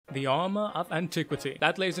The armor of antiquity.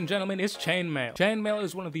 That, ladies and gentlemen, is chainmail. Chainmail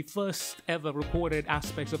is one of the first ever reported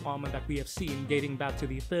aspects of armor that we have seen dating back to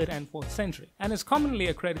the 3rd and 4th century, and is commonly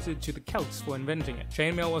accredited to the Celts for inventing it.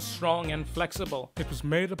 Chainmail was strong and flexible. It was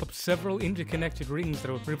made up of several interconnected rings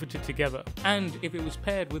that were riveted together, and if it was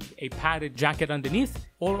paired with a padded jacket underneath,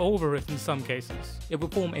 or over it in some cases, it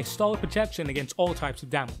would form a solid protection against all types of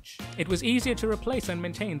damage. It was easier to replace and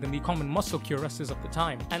maintain than the common muscle cuirasses of the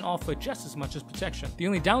time, and offered just as much as protection. The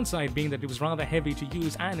only downside being that it was rather heavy to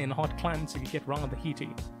use, and in hot climates it could get rather heaty.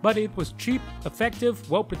 But it was cheap, effective,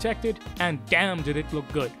 well protected, and damn did it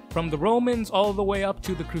look good. From the Romans all the way up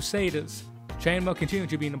to the Crusaders, chainmail continued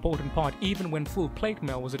to be an important part even when full plate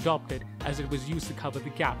mail was adopted, as it was used to cover the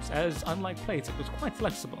gaps, as unlike plates it was quite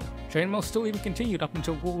flexible. Chainmail still even continued up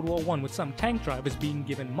until World War I, with some tank drivers being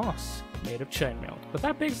given masks made of chainmail. But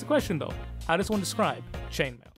that begs the question though, how does one describe chainmail?